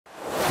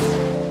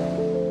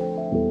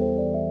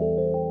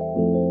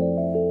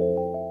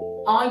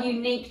Our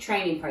unique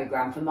training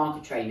programme for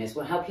Marka trainers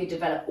will help you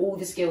develop all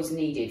the skills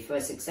needed for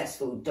a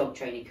successful dog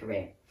training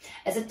career.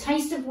 As a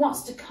taste of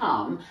what's to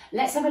come,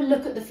 let's have a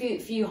look at the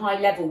few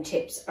high-level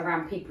tips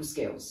around people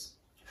skills.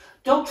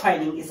 Dog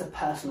training is a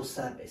personal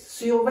service,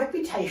 so your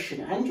reputation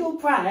and your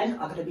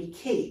brand are going to be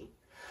key.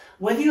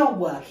 Whether you're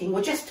working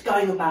or just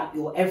going about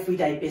your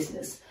everyday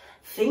business,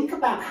 think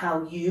about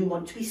how you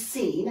want to be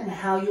seen and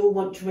how you'll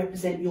want to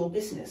represent your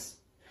business.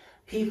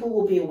 People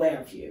will be aware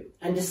of you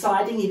and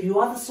deciding if you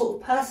are the sort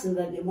of person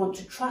that they want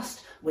to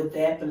trust with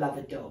their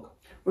beloved dog.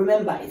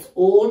 Remember, it's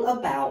all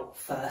about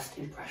first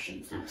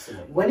impressions.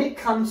 Absolutely. When it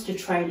comes to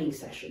training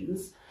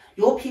sessions,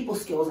 your people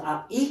skills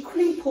are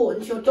equally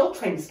important to your dog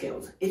training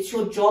skills. It's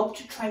your job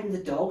to train the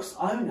dog's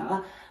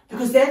owner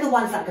because they're the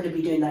ones that are going to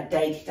be doing that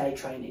day-to-day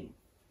training.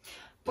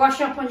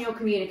 Brush up on your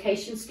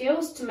communication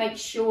skills to make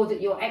sure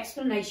that your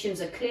explanations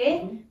are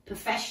clear,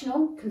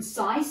 professional,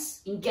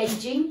 concise,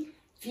 engaging,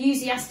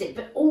 enthusiastic,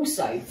 but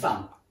also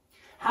fun.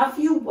 Have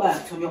you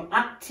worked on your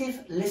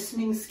active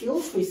listening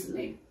skills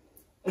recently?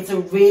 It's a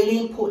really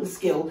important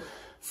skill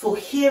for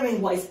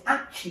hearing what is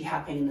actually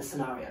happening in the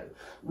scenario.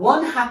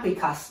 One happy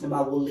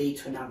customer will lead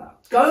to another.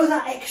 Go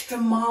that extra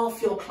mile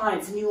for your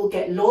clients and you will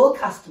get loyal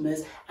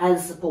customers and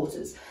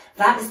supporters.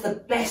 That is the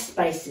best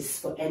basis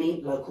for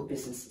any local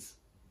businesses.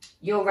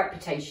 Your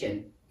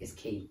reputation is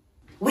key.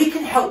 We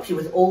can help you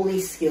with all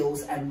these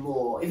skills and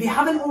more. If you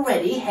haven't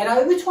already, head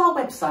over to our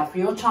website for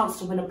your chance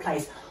to win a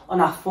place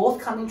on our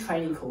forthcoming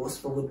training course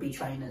for would-be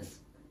trainers.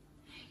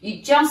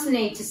 You just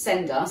need to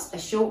send us a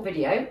short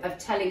video of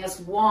telling us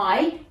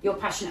why you're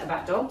passionate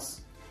about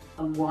dogs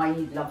and why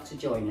you'd love to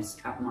join us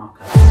at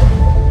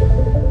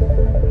Marka.